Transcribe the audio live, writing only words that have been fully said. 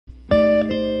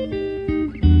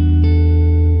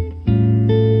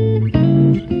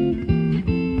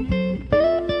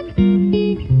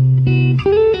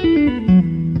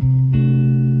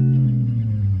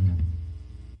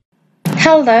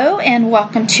Hello and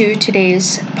welcome to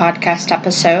today's podcast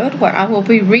episode where I will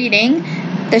be reading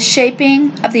The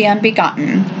Shaping of the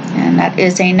Unbegotten, and that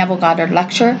is a Neville Goddard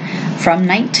lecture from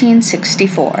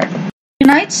 1964.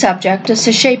 Tonight's subject is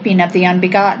the shaping of the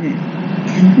unbegotten.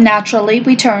 Naturally,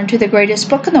 we turn to the greatest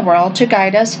book in the world to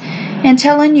guide us in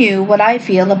telling you what I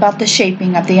feel about the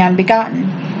shaping of the unbegotten,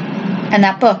 and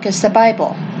that book is the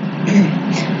Bible.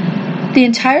 The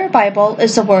entire Bible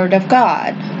is the Word of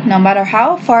God, no matter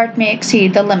how far it may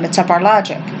exceed the limits of our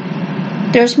logic.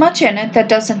 There's much in it that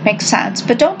doesn't make sense,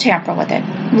 but don't tamper with it.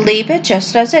 Leave it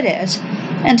just as it is,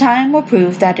 and time will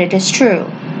prove that it is true.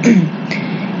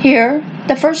 Here,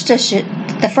 the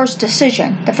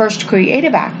first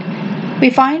creative act, we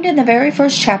find in the very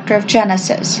first chapter of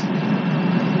Genesis.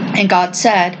 And God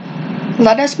said,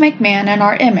 "Let us make man in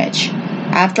our image,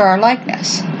 after our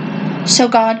likeness." So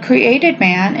God created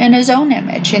man in his own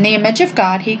image. In the image of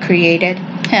God, he created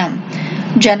him.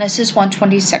 Genesis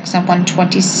 1:26 and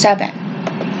 1:27.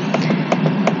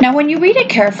 Now, when you read it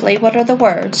carefully, what are the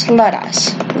words? Let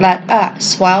us. Let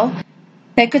us. Well,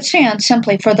 they could stand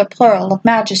simply for the plural of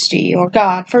majesty, or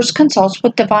God first consults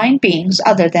with divine beings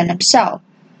other than himself.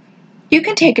 You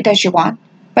can take it as you want,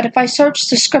 but if I search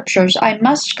the scriptures, I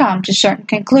must come to certain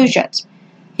conclusions.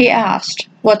 He asked,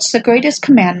 "What's the greatest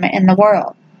commandment in the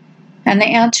world?" And the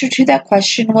answer to that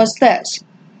question was this: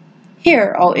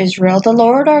 "Hear, O Israel, the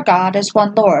Lord our God is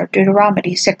one Lord,"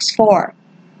 Deuteronomy 6:4.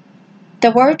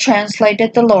 The word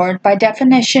translated the Lord by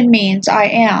definition means I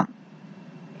am.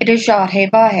 It is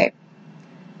Yod-Heh-Vah-Heh.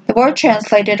 The word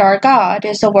translated our God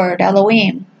is the word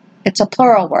Elohim. It's a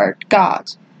plural word,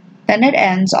 gods. Then it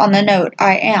ends on the note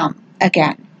I am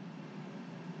again.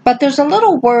 But there's a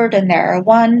little word in there,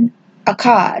 one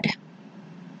Akkad.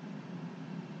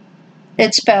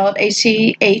 It's spelled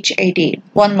A-C-H-A-D,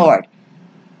 one Lord.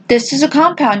 This is a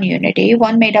compound unity,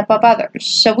 one made up of others,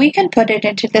 so we can put it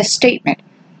into this statement: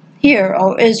 Hear,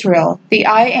 O Israel, the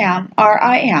I am, our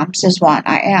I ams is one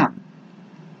I am.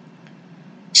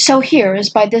 So here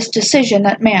is by this decision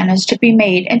that man is to be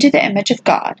made into the image of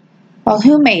God. Well,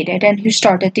 who made it and who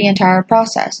started the entire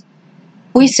process?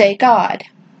 We say God.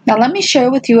 Now let me share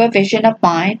with you a vision of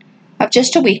mine of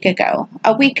just a week ago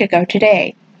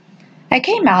today. I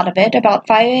came out of it about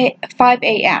 5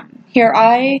 a.m. Here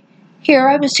I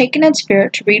was taken in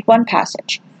spirit to read one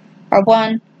passage, or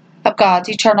one of God's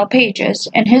eternal pages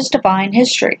in his divine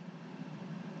history.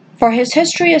 For his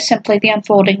history is simply the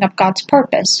unfolding of God's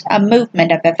purpose, a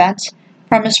movement of events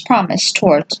from his promise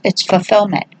towards its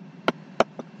fulfillment.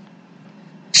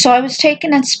 So I was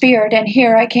taken in spirit, and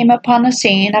here I came upon a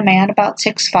scene, a man about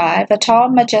 6'5", a tall,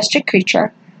 majestic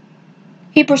creature.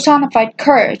 He personified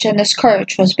courage, and this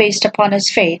courage was based upon his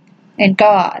faith in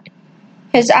God,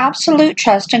 his absolute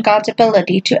trust in God's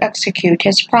ability to execute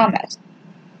his promise.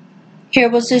 Here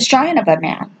was this giant of a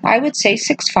man, I would say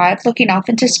 6'5", looking off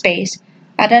into space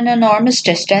at an enormous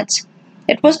distance.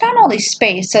 It was not only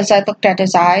space as I looked at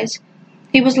his eyes.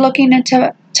 He was looking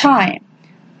into time,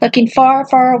 looking far,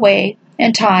 far away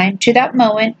in time to that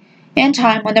moment in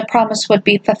time when the promise would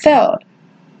be fulfilled.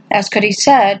 As could he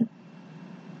said,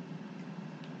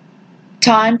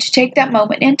 time to take that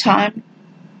moment in time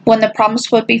when the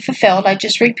promise would be fulfilled. I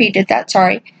just repeated that,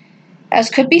 sorry. As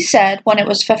could be said, when it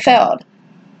was fulfilled.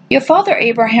 Your father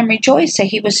Abraham rejoiced that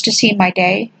he was to see my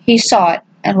day. He saw it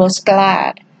and was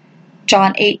glad.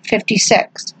 John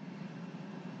 8:56.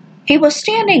 He was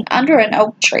standing under an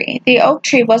oak tree. The oak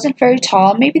tree wasn't very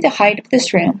tall, maybe the height of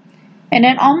this room, and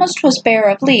it almost was bare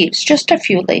of leaves, just a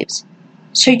few leaves.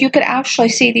 So you could actually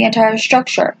see the entire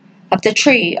structure of the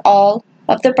tree, all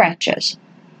of the branches.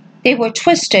 They were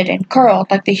twisted and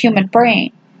curled like the human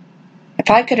brain.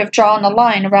 If I could have drawn a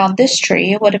line around this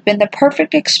tree, it would have been the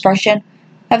perfect expression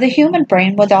of the human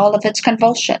brain with all of its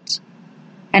convulsions.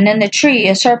 And in the tree,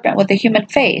 a serpent with a human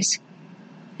face.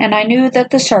 And I knew that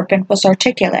the serpent was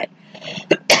articulate,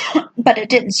 but it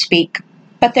didn't speak.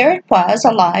 But there it was,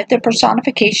 alive, the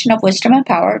personification of wisdom and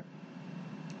power.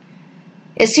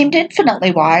 It seemed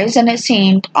infinitely wise, and it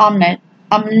seemed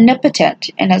omnipotent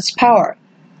in its power.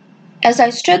 As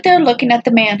I stood there looking at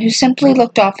the man who simply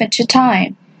looked off into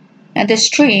time, and this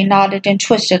tree nodded and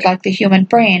twisted like the human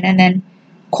brain, and then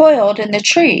coiled in the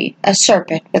tree a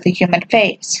serpent with a human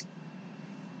face.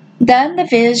 Then the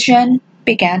vision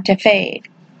began to fade.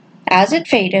 As it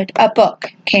faded, a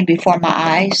book came before my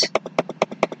eyes.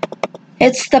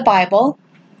 It's the Bible,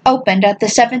 opened at the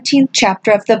 17th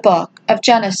chapter of the book of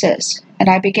Genesis, and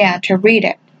I began to read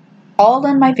it, all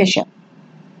in my vision.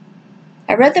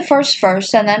 I read the first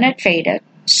verse, and then it faded.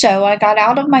 So I got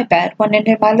out of my bed, went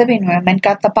into my living room, and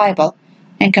got the Bible,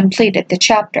 and completed the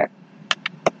chapter.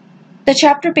 The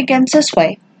chapter begins this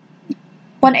way.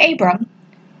 When Abram,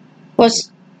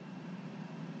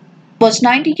 was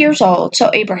 90 years old,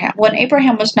 when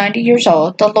Abraham was 90 years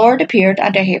old, the Lord appeared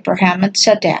unto Abraham and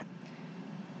said to him,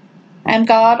 I am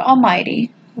God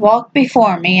Almighty. Walk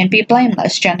before me and be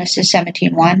blameless. Genesis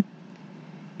 17:1.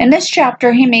 In this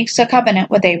chapter, he makes a covenant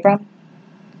with Abram.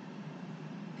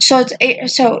 So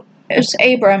it's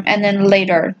Abram, and then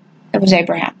later it was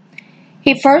Abraham.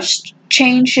 He first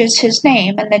changes his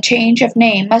name, and the change of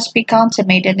name must be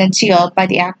consummated and sealed by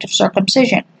the act of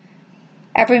circumcision.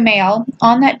 Every male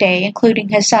on that day, including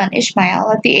his son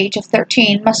Ishmael at the age of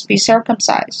 13, must be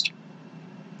circumcised.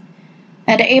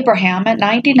 And Abraham, at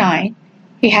 99,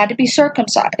 he had to be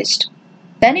circumcised.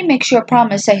 Then he makes you a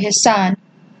promise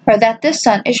that this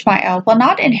son Ishmael will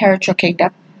not inherit your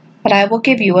kingdom, but I will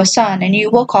give you a son, and you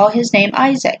will call his name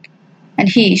Isaac, and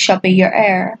he shall be your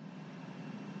heir.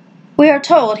 We are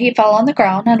told he fell on the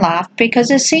ground and laughed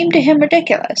because it seemed to him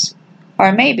ridiculous,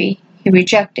 or maybe he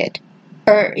rejoiced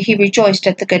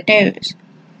at the good news.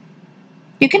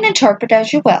 You can interpret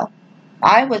as you will.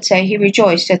 I would say he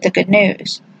rejoiced at the good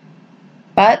news.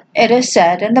 But it is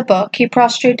said in the book he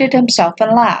prostrated himself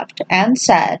and laughed, and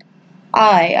said,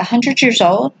 I, 100 years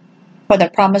old, for the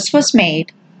promise was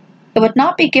made, it would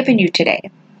not be given you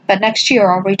today, but next year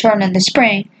I'll return in the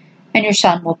spring, and your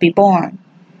son will be born.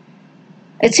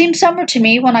 It seemed summer to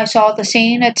me when I saw the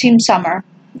scene. It seemed summer,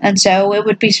 and so it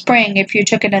would be spring if you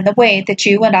took it in the way that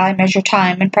you and I measure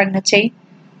time in pregnancy.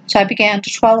 So I began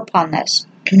to dwell upon this.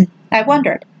 I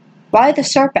wondered, why the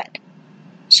serpent?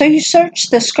 So you search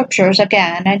the scriptures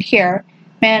again, and here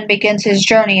man begins his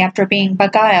journey after being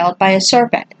beguiled by a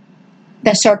serpent.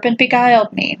 The serpent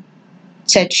beguiled me,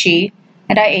 said she,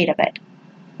 and I ate of it.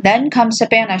 Then comes the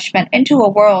banishment into a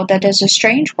world that is a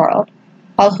strange world.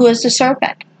 Well, who is the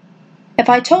serpent? If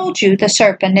I told you the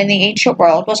serpent in the ancient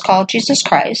world was called Jesus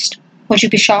Christ, would you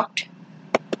be shocked?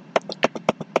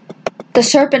 The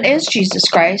serpent is Jesus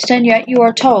Christ, and yet you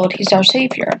are told he's our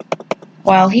Savior.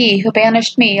 While he who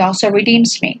banished me also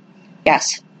redeems me.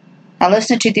 Yes. Now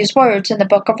listen to these words in the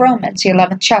book of Romans, the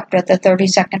 11th chapter, the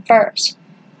 32nd verse.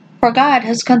 For God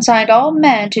has consigned all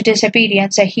men to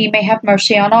disobedience, that he may have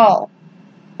mercy on all.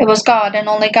 It was God and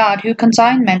only God who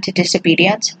consigned men to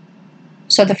disobedience.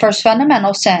 So the first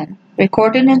fundamental sin,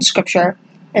 recorded in Scripture,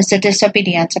 is the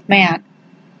disobedience of man.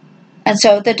 And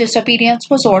so the disobedience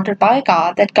was ordered by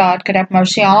God, that God could have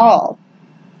mercy on all.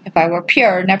 If I were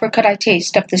pure, never could I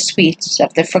taste of the sweets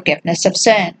of the forgiveness of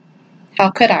sin.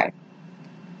 How could I?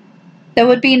 There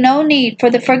would be no need for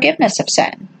the forgiveness of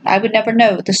sin. I would never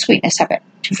know the sweetness of it,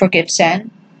 to forgive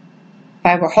sin. If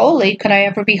I were holy, could I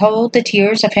ever behold the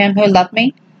tears of him who loved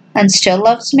me, and still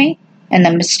loves me, in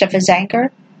the midst of his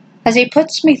anger, as he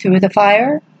puts me through the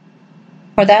fire?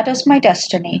 For that is my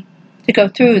destiny, to go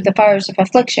through the fires of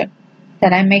affliction,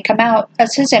 that I may come out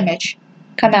as his image,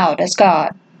 come out as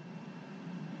God.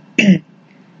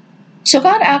 So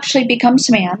God actually becomes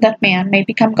man, that man may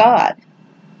become God.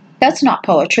 That's not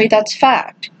poetry, that's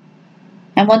fact.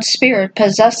 And when spirit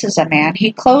possesses a man,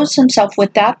 he clothes himself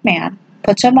with that man,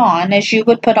 puts him on as you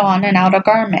would put on an outer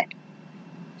garment.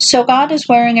 So God is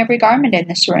wearing every garment in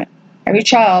this room. Every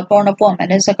child born of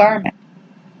woman is a garment.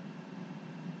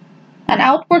 An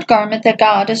outward garment that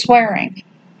God is wearing.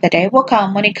 The day will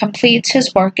come when he completes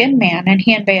his work in man, and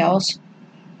he unveils,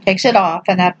 takes it off,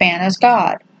 and that man is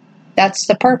God. That's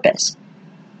the purpose.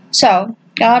 So,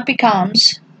 God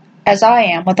becomes as I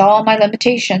am with all my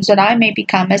limitations, that I may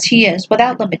become as he is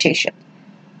without limitation.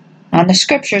 On the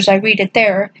scriptures, I read it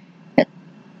there,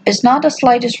 is not the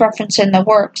slightest reference in the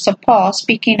works of Paul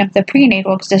speaking of the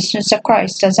prenatal existence of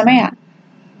Christ as a man.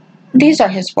 These are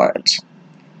his words.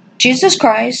 Jesus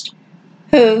Christ,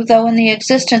 who, though in the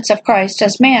existence of Christ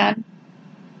as man,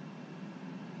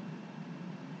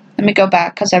 let me go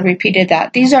back because I repeated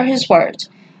that. These are his words.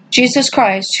 Jesus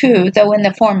Christ, who, though in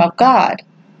the form of God,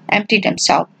 emptied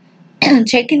himself,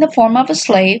 taking the form of a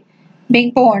slave,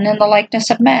 being born in the likeness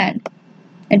of men,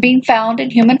 and being found in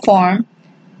human form,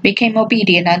 became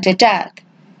obedient unto death,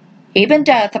 even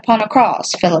death upon a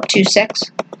cross, Philip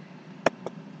 2:6.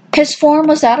 His form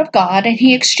was that of God, and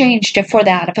he exchanged it for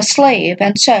that of a slave,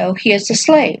 and so he is a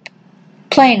slave,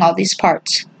 playing all these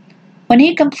parts. When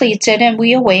he completes it and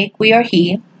we awake, we are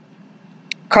he.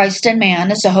 Christ in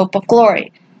man is the hope of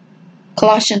glory,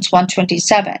 Colossians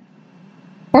 1:27.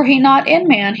 Were he not in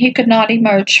man, he could not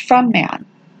emerge from man.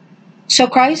 So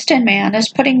Christ in man is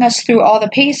putting us through all the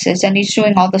paces, and he's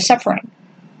doing all the suffering.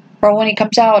 For when he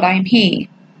comes out, I am he.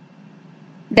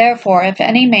 Therefore, if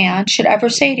any man should ever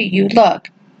say to you, look,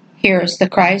 here is the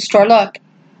Christ, or look,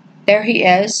 there he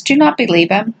is, do not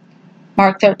believe him.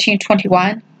 Mark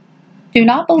 13:21. Do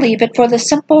not believe it for the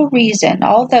simple reason,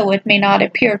 although it may not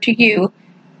appear to you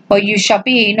What you shall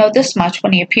be, know this much: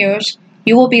 when he appears,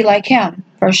 you will be like him.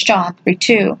 1 John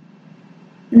 3:2.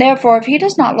 Therefore, if he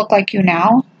does not look like you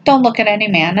now, don't look at any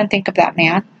man and think of that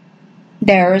man.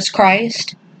 There is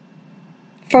Christ.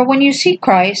 For when you see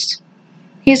Christ,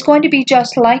 he is going to be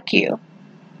just like you.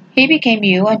 He became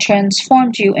you and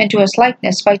transformed you into his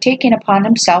likeness by taking upon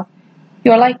himself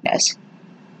your likeness.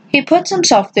 He puts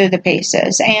himself through the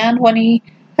paces, and when he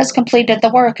has completed the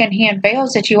work and he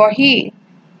unveils it, you are he.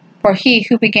 For he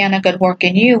who began a good work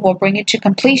in you will bring it to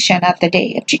completion at the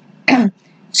day of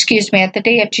at the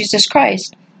day of Jesus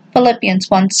Christ. Philippians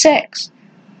 1:6.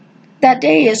 That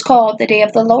day is called the day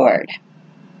of the Lord.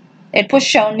 It was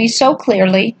shown me so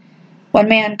clearly when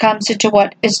man comes into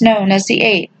what is known as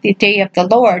the day of the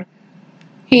Lord,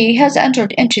 he has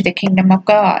entered into the kingdom of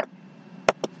God.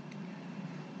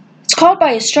 It's called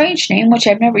by a strange name which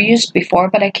I've never used before,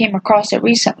 but I came across it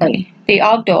recently, the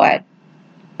Ogdoad.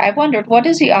 I wondered, what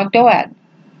is the Ogdoad?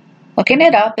 Looking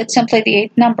it up, it's simply the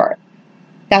 8th number.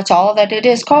 That's all that it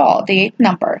is called, the 8th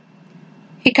number.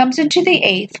 He comes into the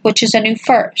 8th, which is a new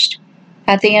first.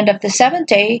 At the end of the 7th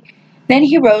day, then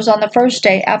he rose on the first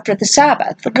day after the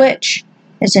Sabbath, which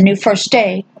is a new first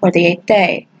day, or the 8th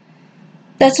day.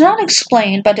 That's not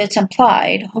explained, but it's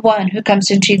implied, one who comes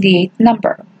into the 8th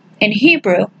number. In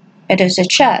Hebrew, it is a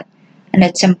chet, and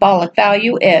its symbolic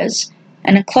value is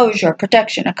an enclosure,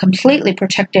 protection, a completely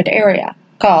protected area,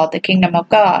 called the kingdom of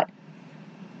God.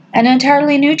 An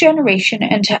entirely new generation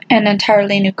and an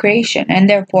entirely new creation, and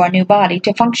therefore a new body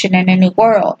to function in a new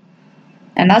world.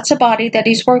 And that's a body that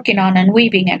he's working on and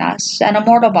weaving in us, an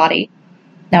immortal body.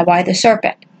 Now why the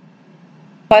serpent?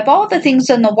 Why, of all the things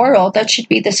in the world that should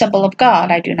be the symbol of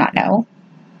God, I do not know.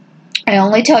 I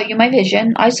only tell you my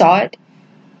vision. I saw it.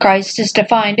 Christ is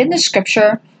defined in the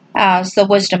scripture as the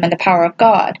wisdom and the power of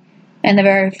God. In the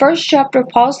very first chapter of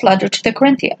Paul's letter to the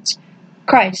Corinthians,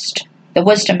 Christ, the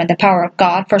wisdom and the power of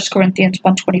God, 1 Corinthians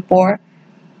 1:24.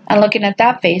 And looking at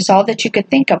that face, all that you could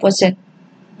think of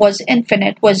was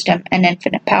infinite wisdom and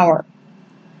infinite power.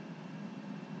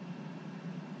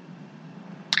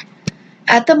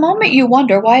 At the moment you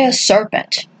wonder why a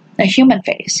serpent, a human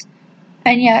face,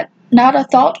 and yet not a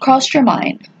thought crossed your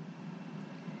mind.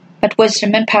 But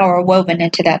wisdom and power woven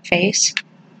into that face.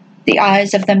 The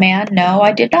eyes of the man, no,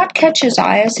 I did not catch his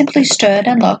eye, I simply stood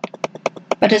and looked.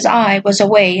 But his eye was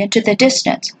away into the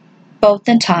distance, both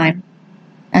in time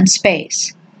and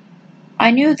space. I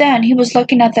knew then he was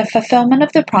looking at the fulfillment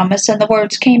of the promise, and the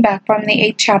words came back from the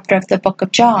 8th chapter of the book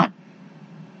of John.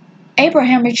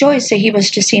 Abraham rejoiced that he was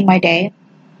to see my day.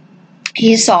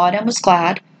 He saw it and was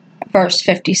glad. Verse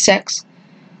 56.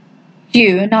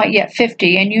 You, not yet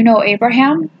 50, and you know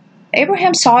Abraham?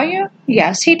 Abraham saw you?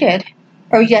 Yes, he did.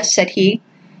 Or yes, said he.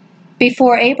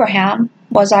 Before Abraham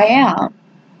was I am.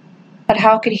 But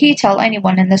how could he tell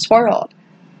anyone in this world?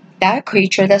 That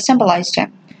creature that symbolized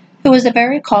him, who was the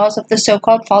very cause of the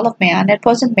so-called fall of man, it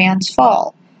wasn't man's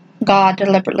fall. God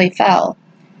deliberately fell.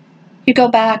 You go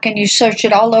back and you search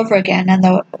it all over again, and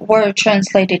the word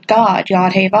translated God,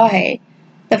 Yod-Heh-Vah-Heh.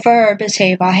 The verb is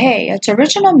Heh-Vah-Heh. Its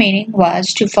original meaning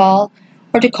was to fall,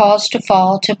 or to cause to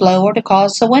fall, to blow, or to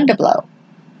cause the wind to blow.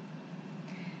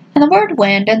 And the word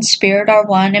wind and spirit are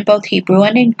one in both Hebrew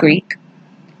and in Greek.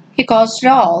 He caused it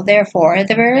all, therefore, at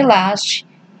the very last,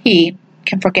 he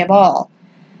can forgive all.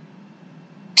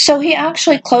 So he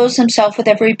actually clothes himself with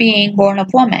every being born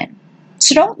of woman.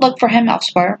 So don't look for him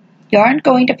elsewhere. You aren't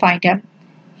going to find him.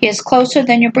 He is closer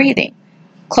than your breathing,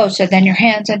 closer than your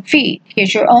hands and feet. He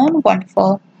is your own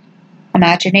wonderful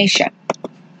imagination.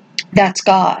 That's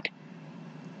God.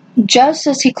 Just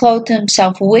as he clothed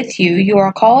himself with you, you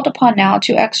are called upon now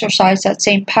to exercise that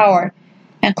same power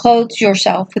and clothe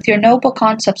yourself with your noble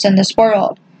concepts in this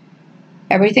world.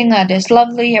 Everything that is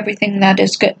lovely, everything that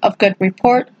is good, of good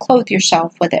report, clothe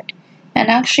yourself with it, and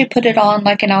actually put it on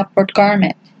like an outward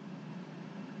garment.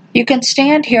 You can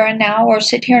stand here and now, or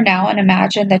sit here now and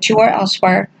imagine that you are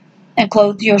elsewhere, and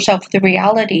clothe yourself with the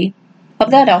reality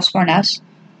of that elsewhereness.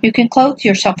 You can clothe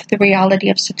yourself with the reality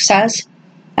of success,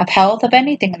 of health, of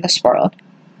anything in this world.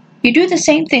 You do the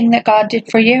same thing that God did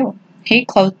for you. He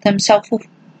clothed himself with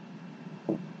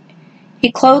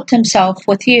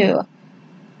you.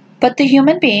 But the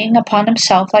human being upon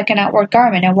himself like an outward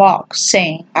garment and walks,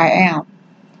 saying, I am.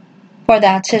 For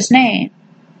that's his name.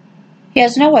 He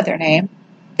has no other name.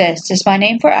 This is my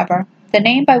name forever, the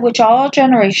name by which all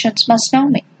generations must know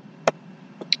me.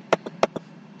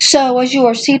 So as you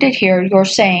are seated here, you are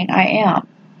saying, I am.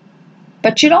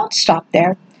 But you don't stop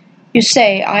there. You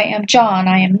say, I am John,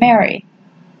 I am Mary.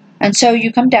 And so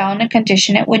you come down and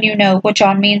condition it when you know what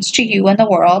John means to you in the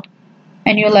world,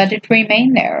 and you let it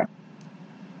remain there.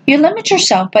 You limit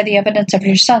yourself by the evidence of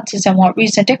your senses and what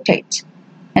reason dictates,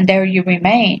 and there you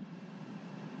remain.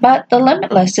 But the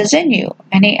limitless is in you,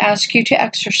 and he asks you to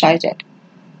exercise it.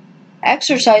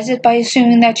 Exercise it by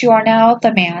assuming that you are now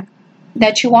the man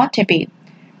that you want to be.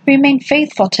 Remain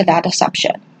faithful to that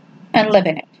assumption, and live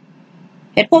in it.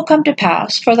 It will come to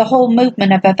pass, for the whole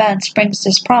movement of events brings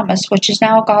this promise, which is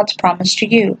now God's promise to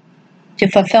you, to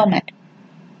fulfillment.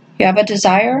 You have a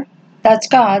desire? That's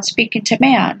God speaking to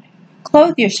man.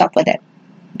 Clothe yourself with it,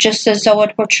 just as though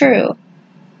it were true.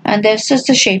 And this is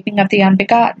the shaping of the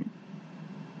unbegotten.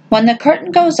 When the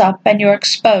curtain goes up and you're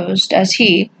exposed as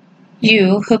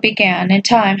you who began in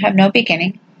time have no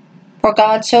beginning, for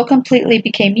God so completely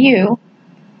became you,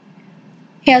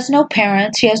 he has no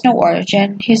parents, he has no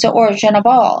origin, he's the origin of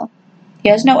all. He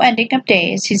has no ending of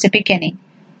days, he's the beginning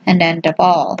and end of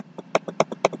all.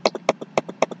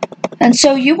 And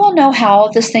so you will know how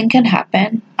this thing can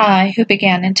happen, I who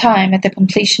began in time at the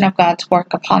completion of God's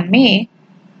work upon me.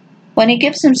 When he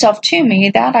gives himself to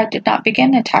me, that I did not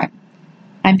begin in time.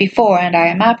 I'm before and I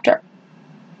am after.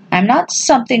 I'm not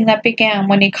something that began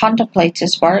when he contemplates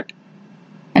his work,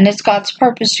 and it's God's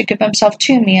purpose to give himself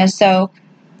to me as though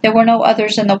there were no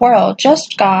others in the world,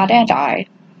 just God and I,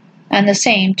 and the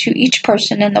same to each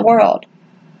person in the world.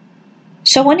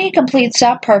 So when he completes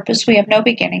that purpose, we have no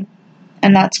beginning,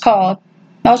 and that's called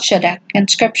Melchizedek in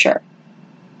Scripture.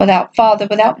 Without father,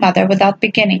 without mother, without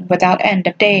beginning, without end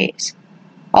of days.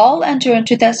 All enter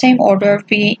into that same order of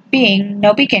being,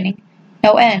 no beginning,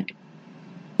 no end.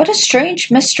 What a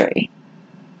strange mystery,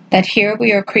 that here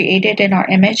we are created in our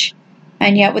image,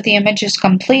 and yet when the image is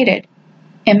completed,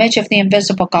 image of the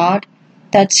invisible God,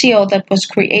 that seal that was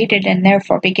created and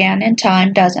therefore began in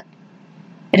time doesn't.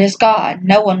 It is God,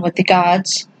 no one with the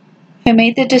gods, who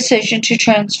made the decision to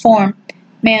transform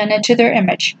man into their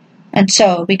image, and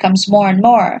so becomes more and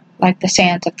more like the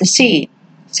sands of the sea,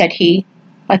 said he,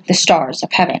 like the stars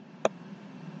of heaven.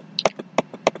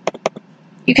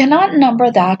 You cannot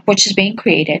number that which is being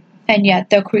created, and yet,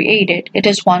 though created, it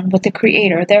is one with the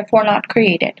Creator, therefore not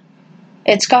created.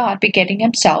 It's God begetting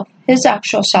himself, his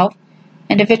actual self,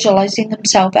 individualizing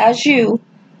himself as you,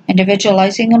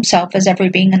 individualizing himself as every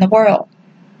being in the world.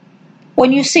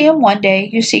 When you see him one day,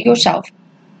 you see yourself,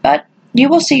 but you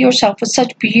will see yourself with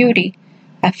such beauty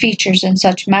of features and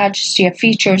such majesty of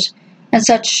features and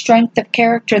such strength of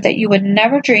character that you would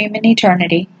never dream in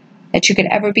eternity that you could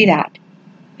ever be that.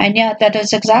 And yet that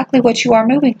is exactly what you are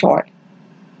moving toward.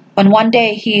 When one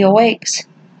day he awakes,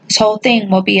 this whole thing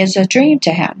will be as a dream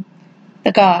to him,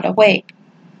 the God awake.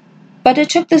 But it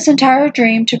took this entire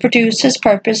dream to produce his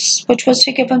purpose, which was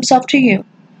to give himself to you.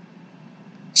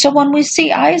 So when we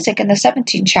see Isaac in the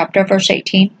 17th chapter, verse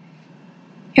 18,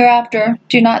 hereafter,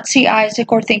 do not see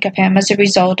Isaac or think of him as a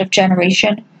result of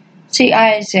generation. See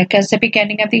Isaac as the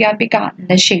beginning of the unbegotten,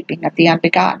 the shaping of the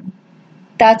unbegotten.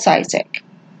 That's Isaac.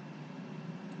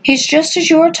 He's just as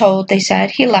you are told, they said.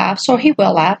 He laughs, or he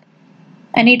will laugh.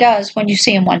 And he does when you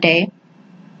see him one day,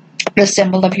 the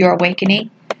symbol of your awakening.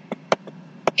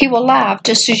 He will laugh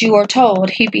just as you are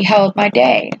told. He beheld my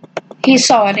day. He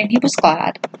saw it, and he was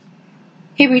glad.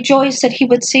 He rejoiced that he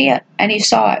would see it, and he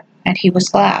saw it, and he was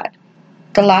glad.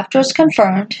 The laughter is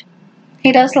confirmed.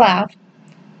 He does laugh.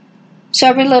 So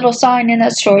every little sign in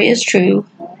that story is true,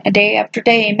 and day after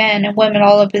day, men and women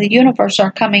all over the universe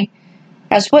are coming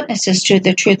as witnesses to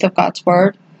the truth of God's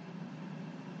word.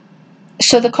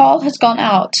 So the call has gone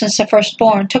out since the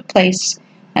firstborn took place,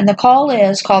 and the call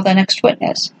is, call the next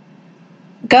witness.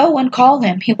 Go and call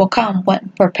him, he will come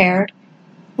when prepared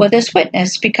with his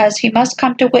witness, because he must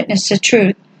come to witness the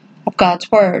truth of God's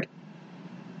word.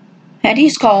 And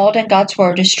he's called, and God's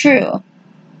word is true.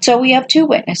 So we have two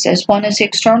witnesses. One is the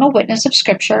external witness of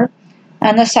Scripture,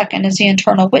 and the second is the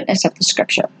internal witness of the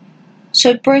Scripture.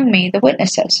 So bring me the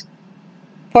witnesses.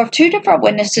 For if two different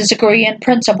witnesses agree in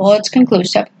principle, it's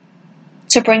conclusive.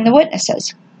 So bring the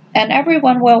witnesses. And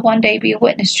everyone will one day be a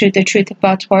witness to the truth of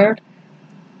God's word.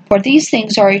 For these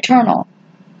things are eternal.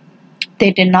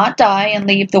 They did not die and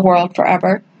leave the world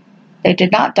forever. They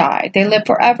did not die. They live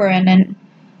forever in an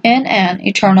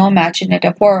eternal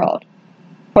imaginative world.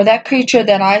 For that creature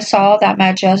that I saw, that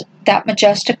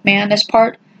majestic man, is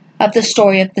part of the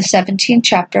story of the 17th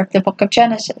chapter of the book of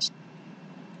Genesis.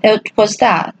 It was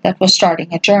that was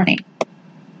starting a journey.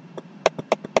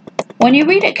 When you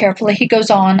read it carefully, he goes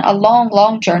on a long,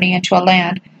 long journey into a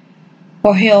land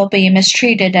where he'll be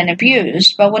mistreated and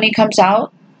abused, but when he comes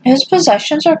out, his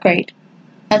possessions are great,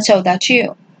 and so that's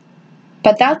you.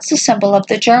 But that's the symbol of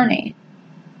the journey.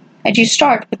 And you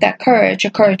start with that courage, a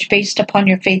courage based upon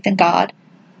your faith in God,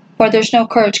 for there's no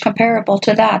courage comparable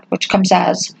to that which comes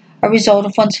as a result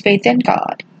of one's faith in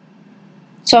God.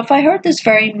 So if I heard this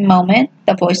very moment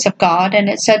the voice of God, and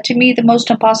it said to me the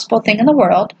most impossible thing in the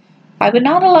world, I would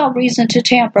not allow reason to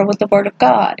tamper with the word of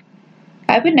God.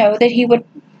 I would know that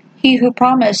he who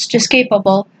promised is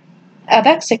capable of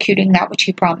executing that which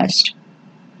he promised.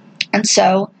 And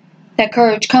so, that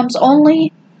courage comes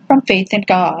only from faith in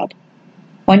God.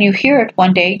 When you hear it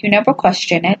one day, you never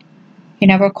question it. You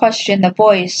never question the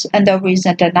voice, and though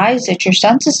reason denies it, your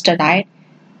senses deny it,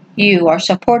 you are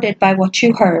supported by what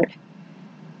you heard.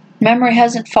 Memory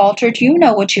hasn't faltered, you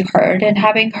know what you heard, and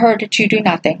having heard it, you do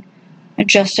nothing. And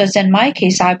just as in my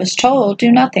case I was told,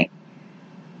 do nothing.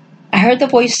 I heard the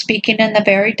voice speaking in the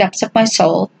very depths of my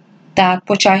soul, that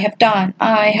which I have done,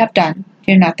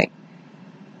 do nothing.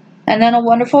 And then a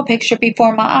wonderful picture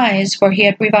before my eyes, where he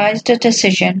had revised a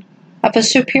decision of a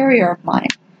superior of mine.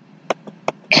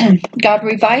 God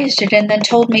revised it and then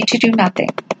told me to do nothing.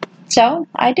 So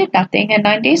I did nothing, and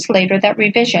 9 days later that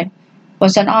revision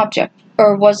was an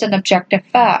objective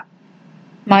fact.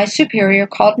 My superior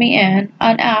called me in,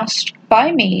 unasked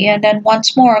by me, and then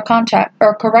once more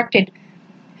corrected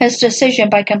his decision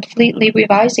by completely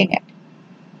revising it.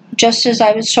 Just as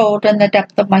I was told in the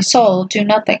depth of my soul, do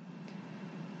nothing.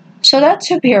 So that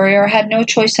superior had no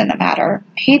choice in the matter.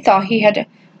 He thought he had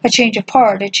a change of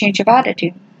heart, a change of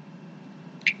attitude.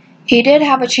 He did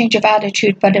have a change of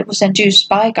attitude, but it was induced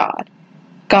by God.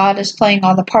 God is playing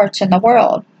all the parts in the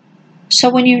world. So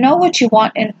when you know what you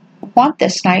want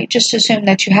this night, just assume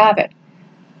that you have it,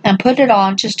 and put it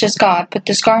on just as God put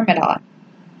this garment on.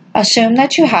 Assume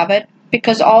that you have it,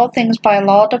 because all things by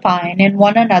law divine in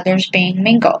one another's being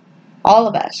mingle, all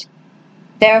of us.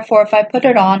 Therefore, if I put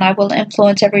it on, I will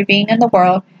influence every being in the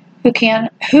world who can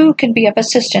be of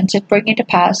assistance in bringing to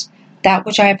pass that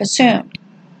which I have assumed.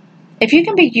 If you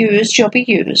can be used, you'll be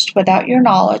used, without your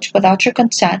knowledge, without your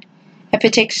consent. If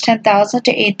it takes 10,000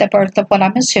 to aid the birth of what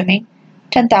I'm assuming,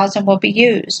 10,000 will be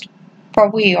used, for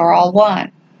we are all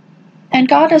one. And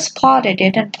God has plotted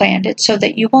it and planned it so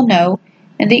that you will know,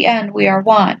 in the end, we are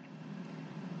one.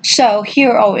 So,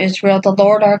 hear, O Israel, the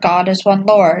Lord our God is one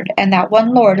Lord, and that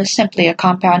one Lord is simply a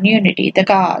compound unity, the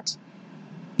gods.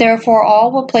 Therefore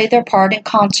all will play their part in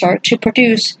concert to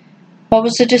produce what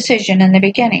was the decision in the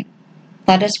beginning.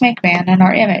 Let us make man in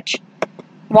our image.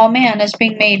 While man is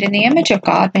being made in the image of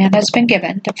God, man has been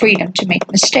given the freedom to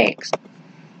make mistakes.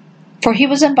 For he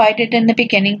was invited in the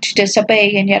beginning to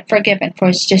disobey and yet forgiven for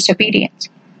his disobedience.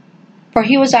 For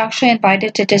he was actually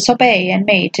invited to disobey and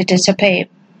made to disobey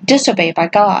by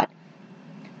God,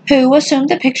 who assumed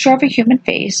the picture of a human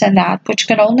face and that which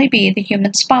could only be the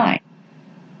human spine.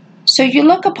 So you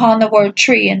look upon the word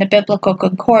tree in the biblical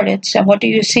concordance, and what do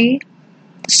you see?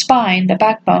 The spine, the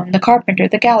backbone, the carpenter,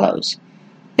 the gallows.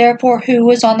 Therefore, who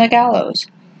is on the gallows?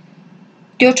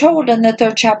 You're told in the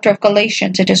 3rd chapter of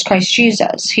Galatians it is Christ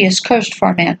Jesus. He is cursed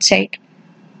for man's sake.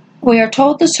 We are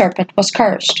told the serpent was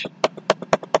cursed.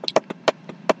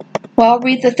 Well,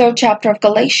 read the 3rd chapter of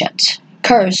Galatians.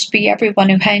 Cursed be everyone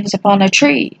who hangs upon a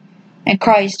tree. And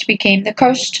Christ became the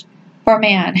curse for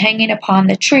man, hanging upon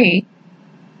the tree.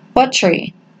 What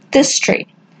tree? This tree.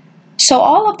 So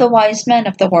all of the wise men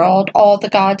of the world, all the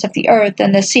gods of the earth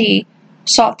and the sea,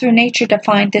 sought through nature to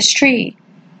find this tree.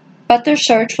 But their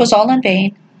search was all in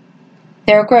vain.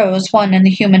 There grows one in the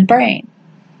human brain.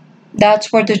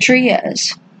 That's where the tree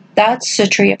is. That's the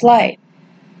tree of life.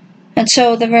 And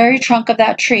so the very trunk of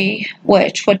that tree,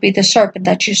 which would be the serpent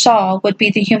that you saw, would be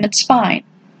the human spine,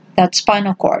 that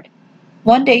spinal cord.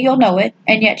 One day you'll know it,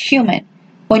 and yet human.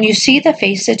 When you see the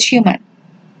face, it's human.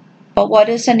 But what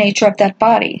is the nature of that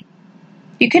body?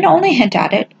 You can only hint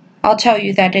at it. I'll tell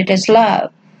you that it is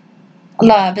love.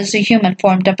 Love is a human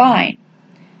form divine.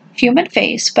 Human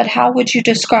face, but how would you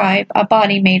describe a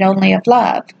body made only of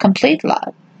love, complete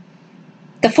love?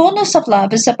 The fullness of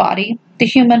love is the body, the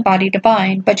human body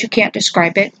divine, but you can't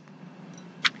describe it.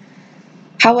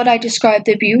 How would I describe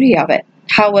the beauty of it?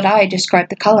 How would I describe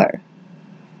the color?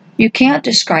 You can't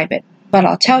describe it, but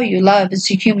I'll tell you love is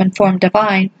the human form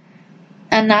divine,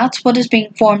 and that's what is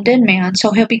being formed in man,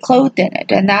 so he'll be clothed in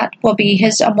it, and that will be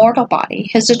his immortal body,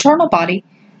 his eternal body,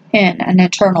 in an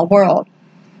eternal world.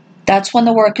 That's when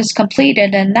the work is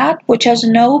completed, and that which has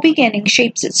no beginning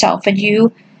shapes itself, and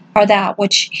you are that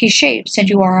which he shapes, and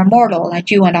you are immortal, and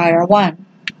you and I are one.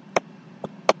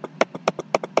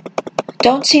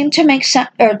 Doesn't seem to make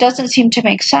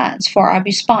sense, for I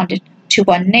responded to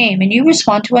one name, and you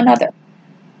respond to another.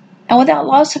 And without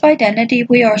loss of identity,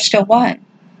 we are still one.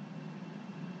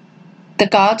 The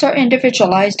gods are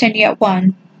individualized and yet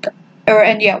one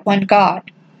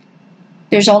God.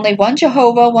 There's only one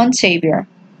Jehovah, one Savior,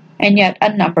 and yet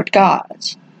unnumbered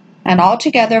gods, and all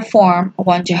together form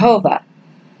one Jehovah.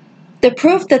 The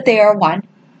proof that they are one,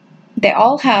 They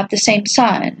all have the same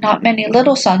Son, not many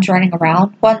little sons running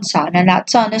around, one Son, and that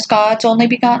Son is God's only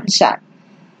begotten Son.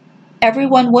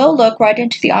 Everyone will look right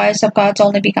into the eyes of God's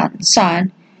only begotten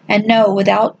Son and know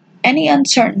without any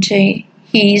uncertainty,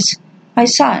 He's my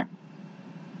Son.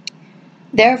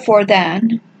 Therefore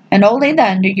then, and only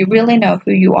then, do you really know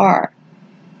who you are.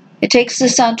 It takes the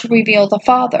Son to reveal the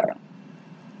Father.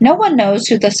 No one knows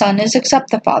who the Son is except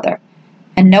the Father,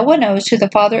 and no one knows who the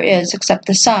Father is except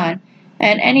the Son,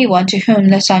 and anyone to whom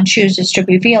the Son chooses to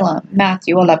reveal him.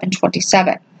 Matthew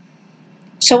 11:27.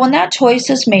 So when that choice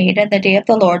is made and the day of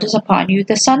the Lord is upon you,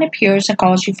 the Son appears and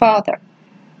calls you Father.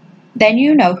 Then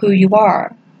you know who you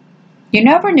are. You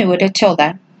never knew it until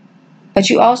then,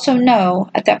 but you also know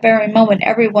at that very moment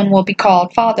everyone will be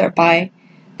called Father by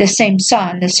this same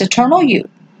Son, this eternal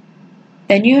youth.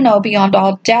 Then you know beyond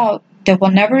all doubt there were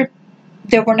never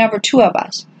two of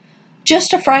us.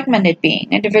 Just a fragmented being,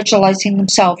 individualizing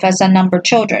himself as unnumbered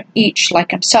children, each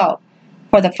like himself,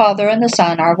 for the Father and the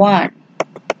Son are one.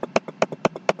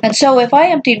 And so if I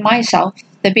emptied myself,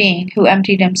 the being who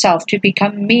emptied himself to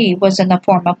become me was in the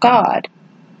form of God,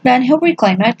 then he'll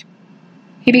reclaim it.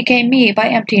 He became me by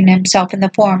emptying himself in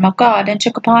the form of God and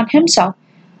took upon himself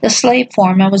the slave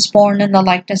form and was born in the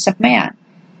likeness of man.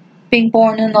 Being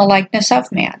born in the likeness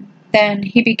of man, then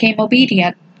he became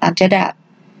obedient unto death,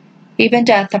 even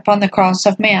death upon the cross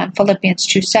of man. Philippians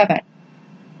 2:7.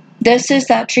 This is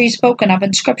that tree spoken of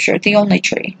in Scripture, the only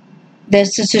tree.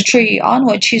 This is the tree on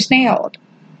which he's nailed.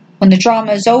 When the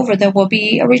drama is over, there will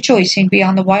be a rejoicing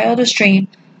beyond the wildest dream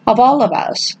of all of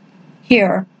us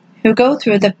here who go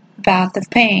through the bath of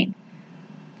pain.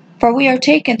 For we are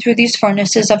taken through these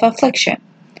furnaces of affliction.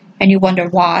 And you wonder,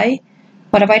 why?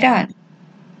 What have I done?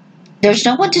 There's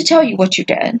no one to tell you what you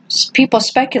did. People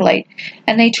speculate,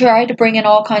 and they try to bring in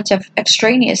all kinds of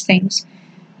extraneous things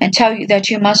and tell you that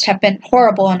you must have been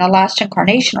horrible in a last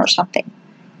incarnation or something,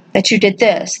 that you did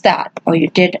this, that, or you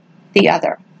did the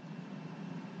other.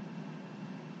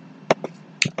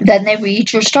 Then they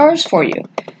read your stars for you.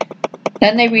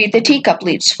 Then they read the teacup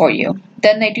leaves for you.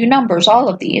 Then they do numbers, all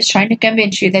of these, trying to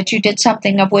convince you that you did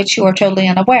something of which you are totally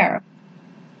unaware.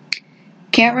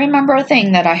 Can't remember a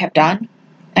thing that I have done,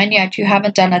 and yet you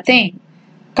haven't done a thing.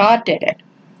 God did it.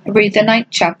 Read the 9th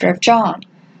chapter of John.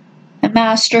 And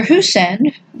Master, who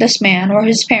sinned, this man or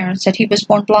his parents, that he was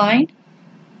born blind?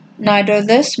 Neither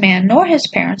this man nor his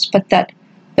parents, but that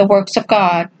the works of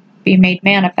God be made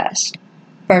manifest.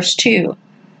 Verse 2.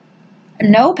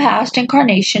 No past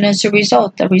incarnation is the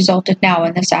result that resulted now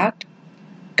in this act.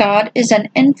 God is an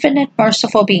infinite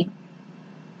merciful being.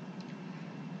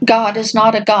 God is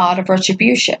not a God of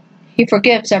retribution. He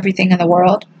forgives everything in the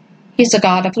world. He's a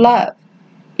God of love.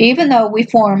 Even though we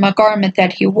form a garment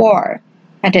that he wore,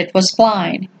 and it was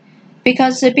blind,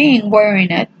 because the being wearing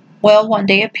it will one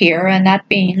day appear, and that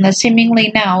being that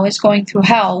seemingly now is going through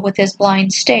hell with his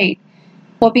blind state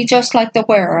will be just like the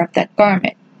wearer of that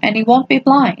garment, and he won't be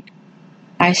blind.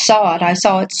 I saw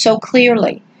it so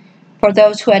clearly, for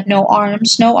those who had no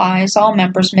arms, no eyes, all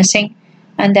members missing,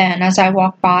 and then, as I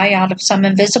walked by out of some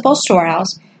invisible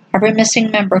storehouse, every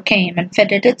missing member came and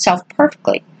fitted itself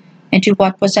perfectly into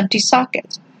what was empty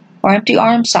sockets, or empty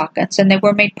arm sockets, and they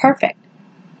were made perfect.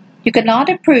 You could not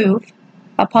improve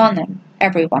upon them.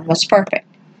 Everyone was perfect.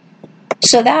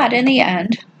 So that, in the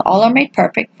end, all are made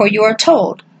perfect, for you are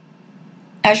told,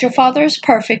 as your Father is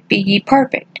perfect, be ye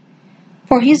perfect.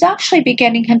 For he's actually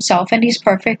beginning himself, and he's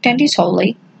perfect, and he's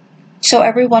holy. So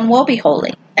everyone will be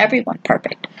holy, everyone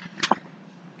perfect.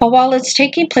 But while it's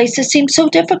taking place, it seems so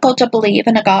difficult to believe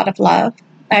in a God of love.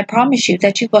 I promise you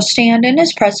that you will stand in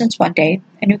his presence one day,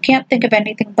 and you can't think of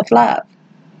anything but love.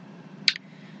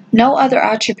 No other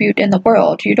attribute in the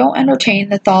world. You don't entertain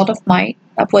the thought of might,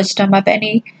 of wisdom, of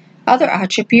any other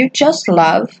attribute, just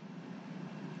love.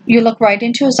 You look right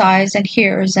into his eyes and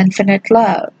hear his infinite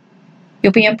love.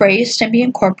 You'll be embraced and be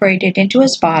incorporated into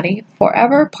his body,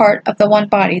 forever part of the one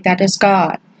body that is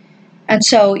God. And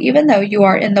so, even though you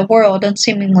are in the world and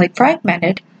seemingly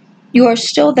fragmented, you are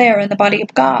still there in the body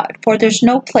of God, for there's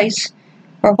no place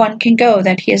where one can go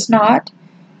that he is not.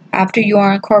 After you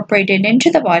are incorporated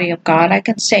into the body of God, I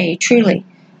can say, truly,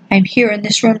 I am here in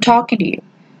this room talking to you.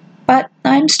 But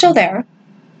I am still there.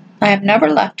 I have never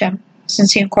left him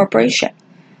since the incorporation.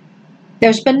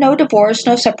 There's been no divorce,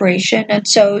 no separation, and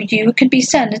so you can be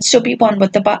sent and still be one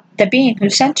with the being who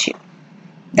sent you.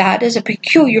 That is a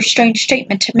peculiar, strange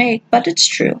statement to make, but it's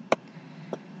true.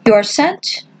 You are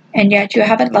sent, and yet you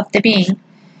haven't left the being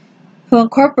who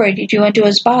incorporated you into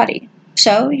his body.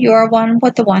 So you are one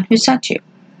with the one who sent you.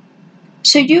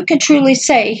 So you can truly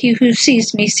say, he who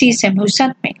sees me sees him who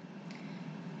sent me.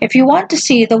 If you want to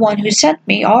see the one who sent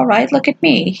me, all right, look at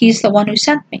me. He's the one who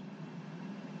sent me.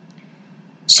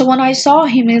 So when I saw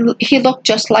him, he looked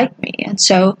just like me, and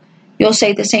so you'll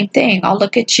say the same thing. I'll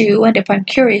look at you, and if I'm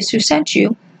curious who sent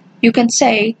you, you can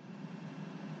say,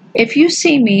 if you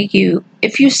see me, you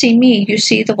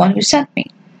see the one who sent me.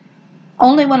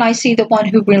 Only when I see the one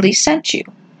who really sent you,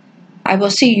 I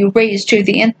will see you raised to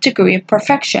the nth degree of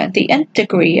perfection, the nth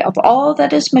degree of all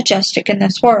that is majestic in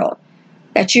this world,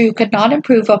 that you could not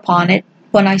improve upon it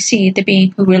when I see the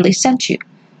being who really sent you,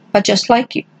 but just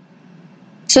like you.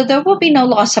 So there will be no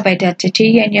loss of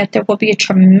identity, and yet there will be a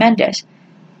tremendous,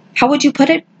 how would you put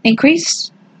it, increase?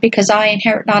 Because I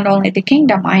inherit not only the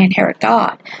kingdom, I inherit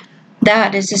God.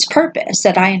 That is his purpose,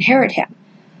 that I inherit him.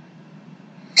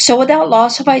 So without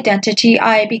loss of identity,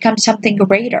 I become something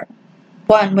greater,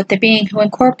 one with the being who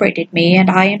incorporated me, and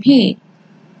I am he.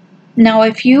 Now,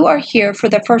 if you are here for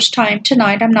the first time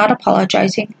tonight, I'm not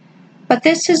apologizing, but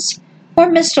this is more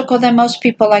mystical than most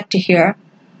people like to hear.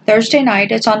 Thursday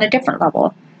night is on a different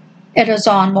level. It is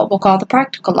on what we'll call the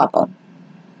practical level.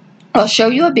 I'll show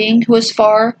you a being who is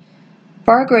far,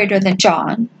 far greater than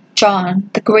John,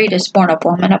 the greatest born of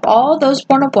woman. Of all those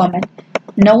born of woman,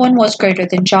 no one was greater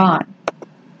than John.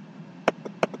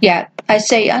 Yet, I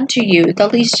say unto you, the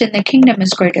least in the kingdom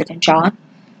is greater than John.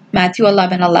 Matthew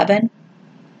 11:11.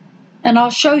 And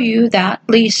I'll show you that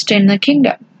least in the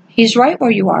kingdom. He's right where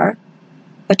you are,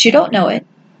 but you don't know it,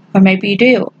 or maybe you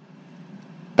do.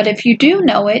 But if you do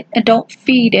know it and don't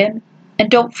feed him,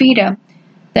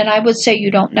 then I would say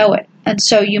you don't know it. And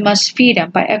so you must feed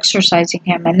him by exercising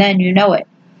him, and then you know it.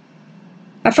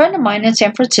 A friend of mine in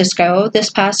San Francisco this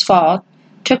past fall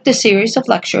took the series of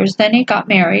lectures, then he got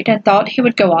married and thought he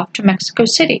would go off to Mexico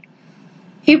City.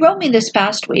 He wrote me this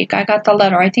past week. I got the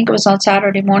letter, I think it was on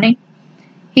Saturday morning.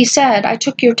 He said, I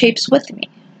took your tapes with me,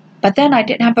 but then I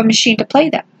didn't have a machine to play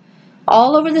them.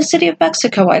 All over the city of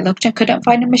Mexico I looked and couldn't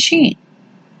find a machine.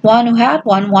 One who had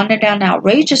one wanted an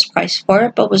outrageous price for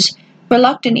it, but was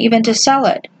reluctant even to sell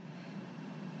it.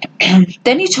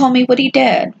 Then he told me what he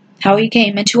did, how he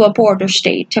came into a border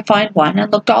state to find one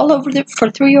and looked all over for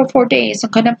 3 or 4 days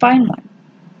and couldn't find one.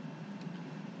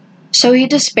 So he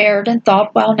despaired and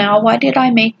thought, well now, why did I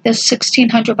make this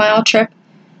 1,600-mile trip?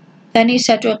 Then he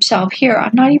said to himself, here,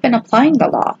 I'm not even applying the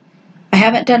law. I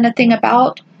haven't done a thing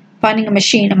about finding a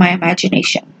machine in my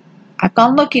imagination. I've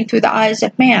gone looking through the eyes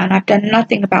of man. I've done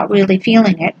nothing about really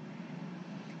feeling it.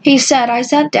 He said, I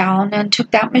sat down and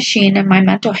took that machine in my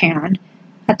mental hand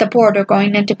at the border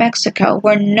going into Mexico,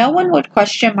 where no one would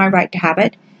question my right to have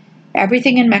it.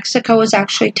 Everything in Mexico is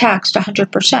actually taxed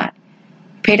 100%.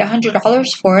 You paid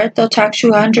 $100 for it, they'll tax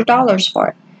you $100 for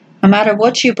it, no matter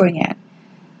what you bring in.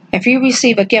 If you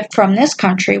receive a gift from this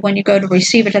country, when you go to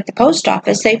receive it at the post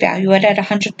office, they value it at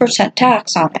 100%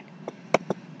 tax on it.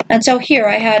 And so here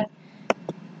I had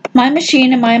my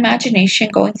machine and my imagination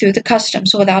going through the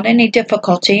customs without any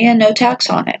difficulty and no tax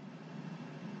on it.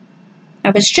 I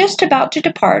was just about to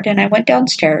depart, and I went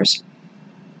downstairs.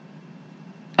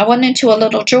 I went into a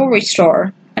little jewelry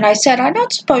store, and I said, I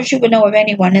don't suppose you would know of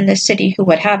anyone in this city who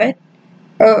would have it,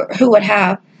 or who would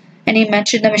have, and he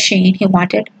mentioned the machine he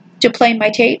wanted to play my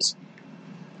tapes.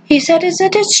 He said,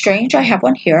 isn't it strange I have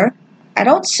one here? I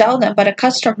don't sell them, but a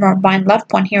customer of mine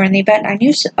left one here in the event I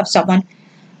knew of someone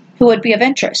who would be of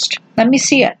interest. Let me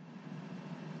see it.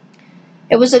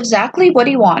 It was exactly what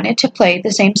he wanted to play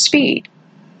the same speed.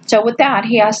 So with that,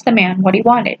 he asked the man what he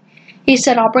wanted. He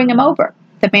said, I'll bring him over.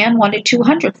 The man wanted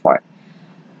 $200 for it.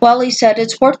 Well, he said,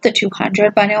 it's worth the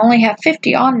 $200, but I only have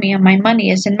 $50 on me and my money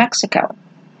is in Mexico.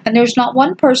 And there's not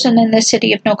one person in the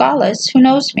city of Nogales who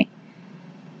knows me.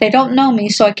 They don't know me,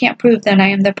 so I can't prove that I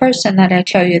am the person that I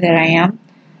tell you that I am.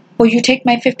 Will you take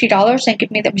my $50 and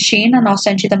give me the machine, and I'll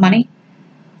send you the money?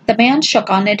 The man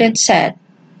shook on it and said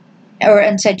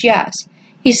yes.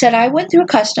 He said, I went through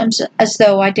customs as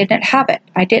though I didn't have it.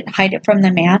 I didn't hide it from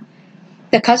the man.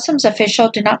 The customs official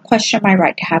did not question my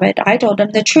right to have it. I told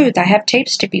him the truth. I have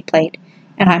tapes to be played,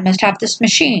 and I must have this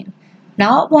machine.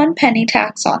 Not 1 penny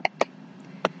tax on it.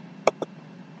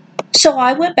 So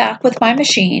I went back with my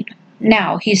machine.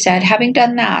 Now, he said, having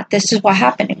done that, this is what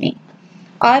happened to me.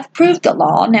 I've proved the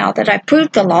law. Now that I've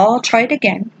proved the law, I'll try it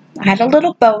again. I had a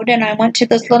little boat, and I went to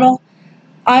this little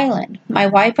island. My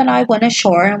wife and I went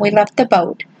ashore, and we left the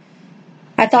boat,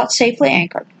 I thought, safely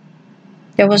anchored.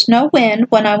 There was no wind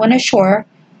when I went ashore,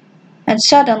 and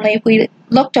suddenly we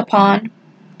looked upon,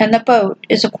 and the boat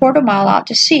is a 1/4 mile out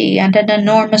to sea, and an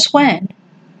enormous wind.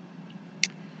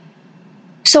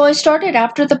 So I started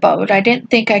after the boat. I didn't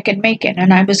think I could make it,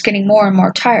 and I was getting more and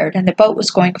more tired, and the boat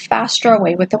was going faster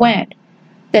away with the wind.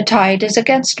 The tide is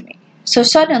against me. So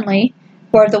suddenly,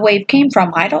 where the wave came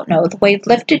from, I don't know, the wave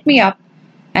lifted me up,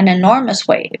 an enormous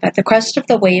wave. At the crest of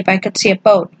the wave, I could see a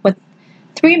boat with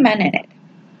 3 men in it.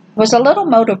 It was a little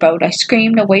motorboat. I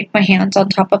screamed and waved my hands on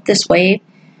top of this wave,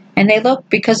 and they looked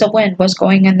because the wind was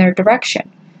going in their direction,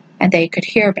 and they could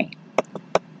hear me.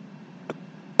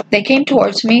 They came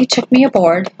towards me, took me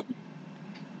aboard,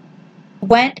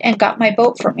 went and got my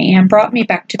boat for me, and brought me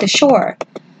back to the shore.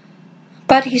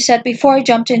 But he said before I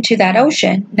jumped into that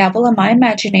ocean, Neville, in my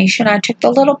imagination, I took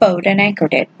the little boat and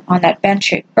anchored it on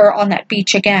that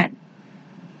beach again.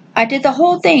 I did the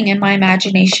whole thing in my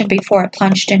imagination before I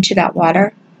plunged into that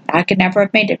water. I could never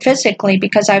have made it physically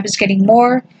because I was getting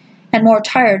more and more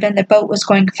tired and the boat was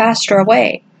going faster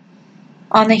away.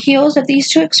 On the heels of these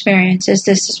two experiences,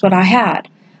 this is what I had.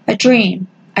 A dream.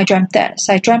 I dreamt this.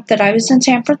 I dreamt that I was in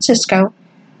San Francisco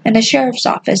in the sheriff's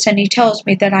office, and he tells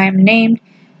me that I am named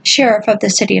sheriff of the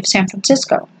city of San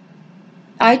Francisco.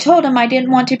 I told him I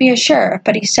didn't want to be a sheriff,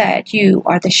 but he said, "You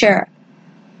are the sheriff."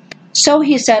 So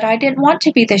he said I didn't want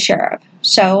to be the sheriff.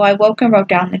 So I woke and wrote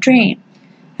down the dream.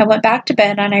 I went back to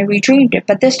bed and I redreamed it,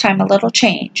 but this time a little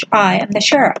change. I am the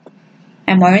sheriff.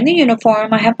 I'm wearing the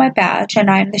uniform, I have my badge,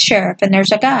 and I am the sheriff, and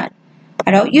there's a gun.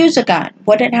 I don't use a gun.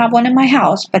 Wouldn't have one in my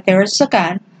house, but there is a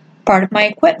gun, part of my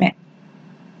equipment.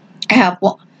 I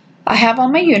have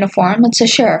on my uniform. It's the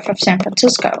sheriff of San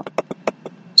Francisco.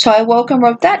 So I woke and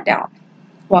wrote that down.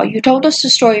 Well, you told us the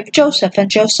story of Joseph, and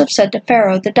Joseph said to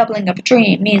Pharaoh, the doubling of a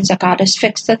dream means that God has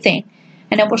fixed the thing,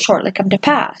 and it will shortly come to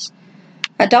pass.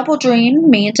 A double dream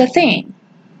means a thing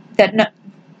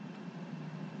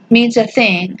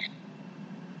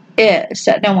is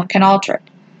that no one can alter it.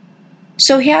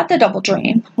 So he had the double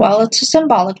dream. Well, it's a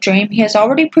symbolic dream. He has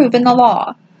already proven the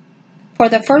law. For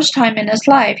the first time in his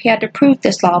life, he had to prove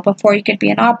this law before he could be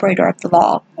an operator of the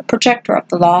law, a projector of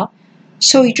the law.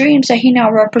 So he dreams that he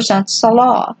now represents the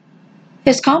law.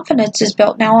 His confidence is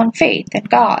built now on faith in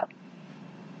God.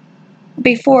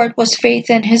 Before it was faith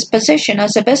in his position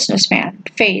as a businessman,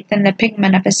 faith in the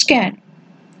pigment of his skin.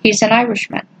 He's an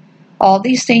Irishman. All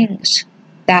these things,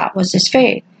 that was his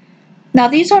faith. Now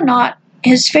these are not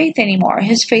his faith anymore.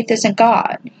 His faith is in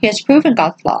God. He has proven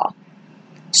God's law.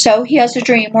 So he has a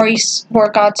dream where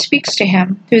God speaks to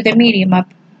him through the medium of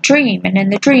dream, and in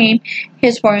the dream he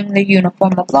is wearing the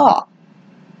uniform of law.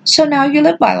 So now you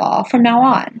live by law from now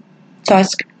on. So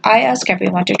I ask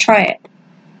everyone to try it.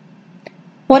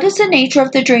 What is the nature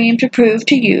of the dream to prove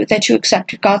to you that you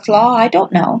accepted God's law? I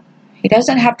don't know. He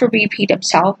doesn't have to repeat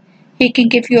himself. He can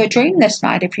give you a dream this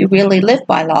night if you really live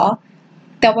by law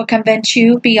that will convince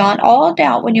you beyond all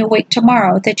doubt when you wake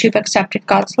tomorrow that you've accepted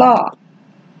God's law.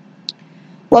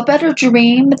 What better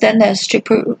dream than this to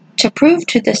prove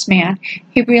to this man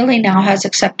he really now has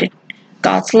accepted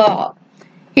God's law?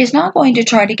 He's not going to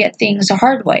try to get things a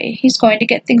hard way. He's going to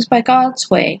get things by God's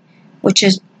way, which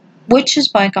is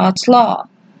by God's law.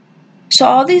 So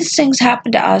all these things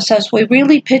happen to us as we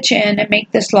really pitch in and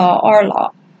make this law our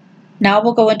law. Now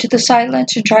we'll go into the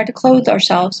silence and try to clothe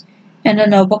ourselves in a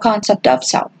noble concept of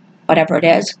self, whatever it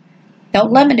is.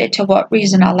 Don't limit it to what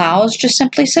reason allows. Just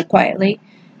simply sit quietly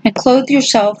and clothe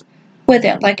yourself with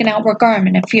it like an outward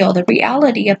garment and feel the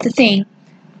reality of the thing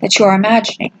that you are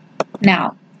imagining.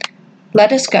 Now,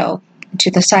 let us go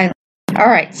into the silence.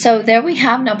 Alright, so there we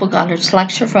have Neville Goddard's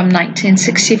lecture from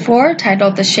 1964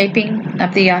 titled The Shaping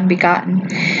of the Unbegotten.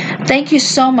 Thank you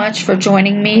so much for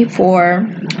joining me for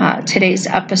today's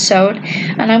episode.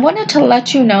 And I wanted to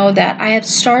let you know that I have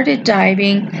started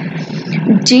diving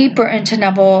deeper into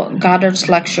Neville Goddard's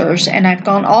lectures, and I've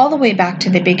gone all the way back to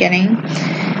the beginning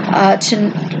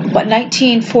to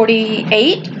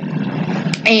 1948.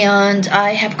 And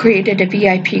I have created a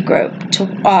VIP group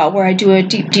where I do a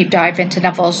deep dive into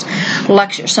Neville's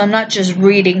lectures. So I'm not just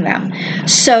reading them.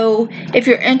 So if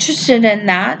you're interested in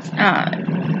that,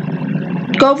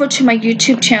 go over to my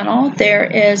YouTube channel. There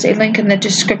is a link in the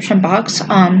description box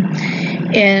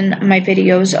in my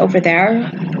videos over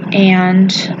there.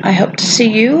 And I hope to see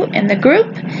you in the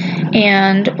group,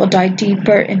 and we'll dive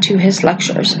deeper into his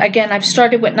lectures. Again, I've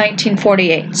started with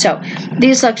 1948, so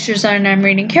these lectures that I'm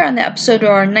reading here on the episode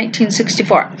are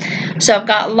 1964. So I've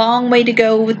got a long way to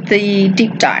go with the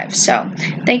deep dive. So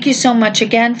thank you so much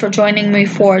again for joining me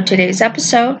for today's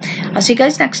episode. I'll see you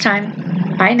guys next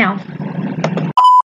time. Bye now.